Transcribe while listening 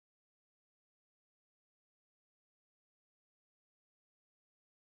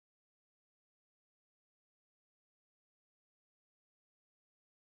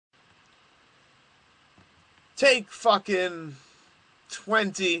Take fucking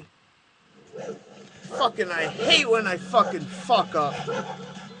 20. Fucking, I hate when I fucking fuck up.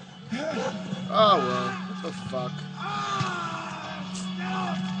 Oh well, what the fuck.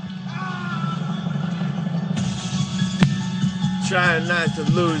 Trying not to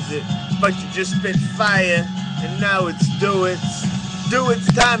lose it, but you just spit fire, and now it's do its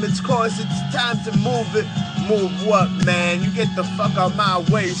time, its course, it's time to move it. Move what, man? You get the fuck out my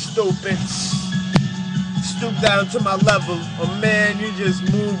way, stupid. Stoop down to my level, oh man, you just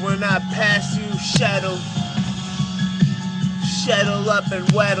move when I pass you. Shettle up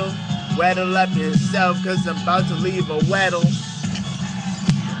and wettle up yourself, cause I'm about to leave a weddle.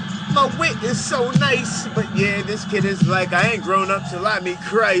 My wit is so nice, but yeah, this kid is like, I ain't grown up till I meet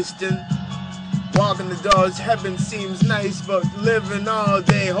Christ. And walking the doors, heaven seems nice, but living all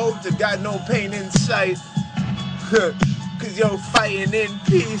day, hope to God no pain in sight. Cause yo, fighting in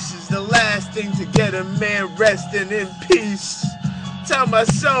peace is the last thing to get a man resting in peace. Tell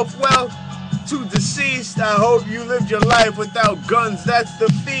myself, well, to deceased, I hope you lived your life without guns, that's the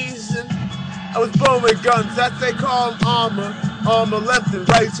feast. And I was born with guns, that's they call them armor. Armor left and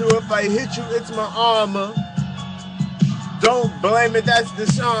right, so if I hit you, it's my armor. Don't blame it, that's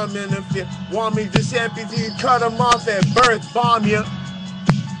disarming. If you want me, just amputee, cut them off at birth, bomb you.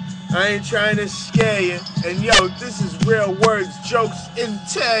 I ain't trying to scare you. And yo, this is real words, jokes, and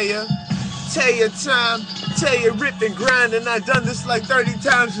tell you time, tell you rip and grind. And I done this like 30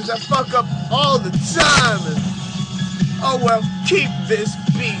 times cause I fuck up all the time. And oh well, keep this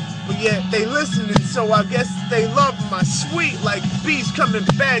beat. But yeah, they listening, so I guess they love my sweet. Like bees coming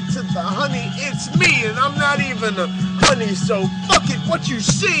back to the honey, it's me. And I'm not even a honey, so fuck it, what you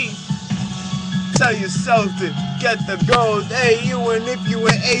see. Tell yourself to get the gold. Hey, you, and if you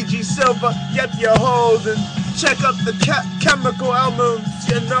an AG Silver, yep, you're holding. Check up the chemical elements,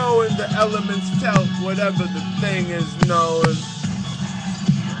 you know, and the elements tell whatever the thing is known.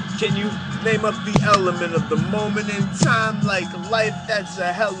 Can you name up the element of the moment in time? Like life, that's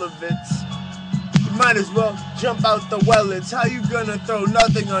a hell of it. You might as well jump out the well. It's how you gonna throw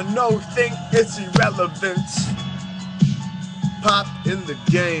nothing or no thing, it's irrelevant. Pop in the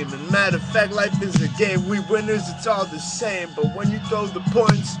game, and matter of fact, life is a game. We winners, it's all the same. But when you throw the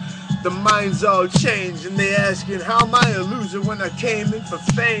points, the minds all change, and they asking, how am I a loser when I came in for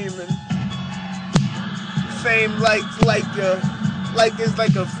fame? And fame is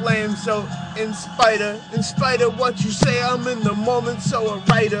like a flame. So in spite of what you say, I'm in the moment. So a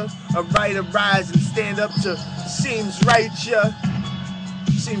writer rise and stand up to seems right, yeah.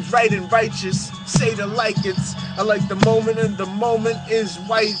 Seems right and righteous, say to like it's. I like the moment, and the moment is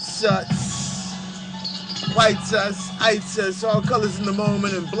white us, all colors in the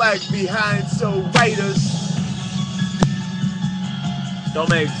moment and black behind, so writers. Don't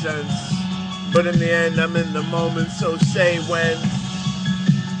make sense, but in the end I'm in the moment, so say when.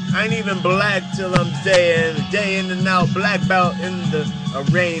 I ain't even black till I'm day in and out, black belt in the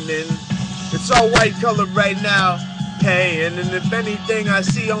arraigning. It's all white color right now. And if anything I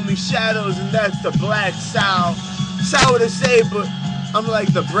see only shadows, and that's the black sow. Sour to say, but I'm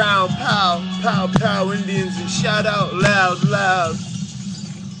like the brown pow Indians, and shout out loud.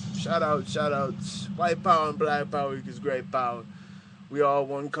 Shout outs. White power and black power equals great power. We all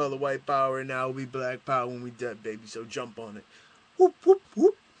one color, white power, and now we black power when we dead, baby, so jump on it. Whoop, whoop,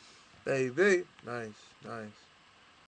 whoop. Baby. Nice.